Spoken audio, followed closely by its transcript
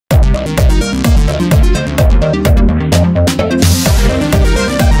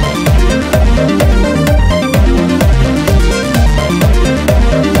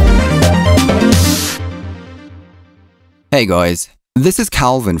Hey guys, this is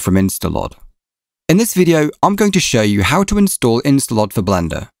Calvin from InstaLOD. In this video, I'm going to show you how to install InstaLOD for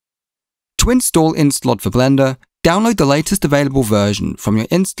Blender. To install InstaLOD for Blender, download the latest available version from your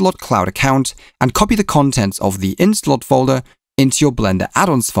InstaLOD Cloud account and copy the contents of the InstaLOD folder into your Blender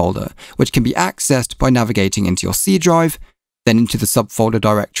add-ons folder, which can be accessed by navigating into your C drive, then into the subfolder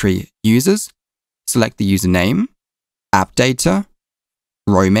directory Users, select the username, App Data,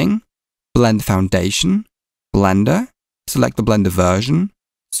 Roaming, Blender Foundation, Blender, select the Blender version,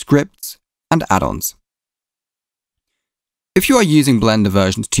 scripts, and add-ons. If you are using Blender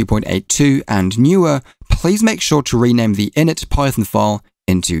versions 2.82 and newer, please make sure to rename the init Python file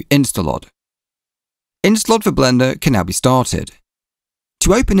into InstaLOD. InstaLOD for Blender can now be started.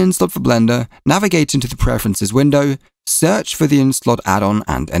 To open InstaLOD for Blender, navigate into the Preferences window, search for the InstaLOD add-on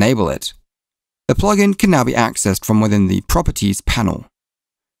and enable it. The plugin can now be accessed from within the Properties panel.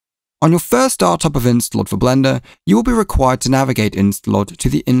 On your first startup of InstaLOD for Blender, you will be required to navigate InstaLOD to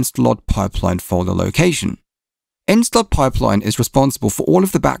the InstaLOD pipeline folder location. InstaLOD pipeline is responsible for all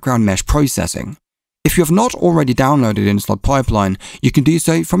of the background mesh processing. If you have not already downloaded InstaLOD pipeline, you can do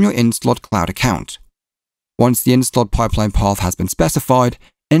so from your InstaLOD Cloud account. Once the InstaLOD pipeline path has been specified,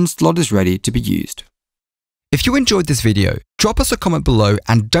 InstaLOD is ready to be used. If you enjoyed this video, drop us a comment below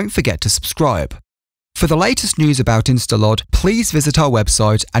and don't forget to subscribe. For the latest news about InstaLOD, please visit our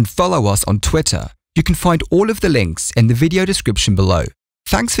website and follow us on Twitter. You can find all of the links in the video description below.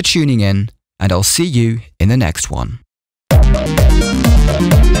 Thanks for tuning in, and I'll see you in the next one.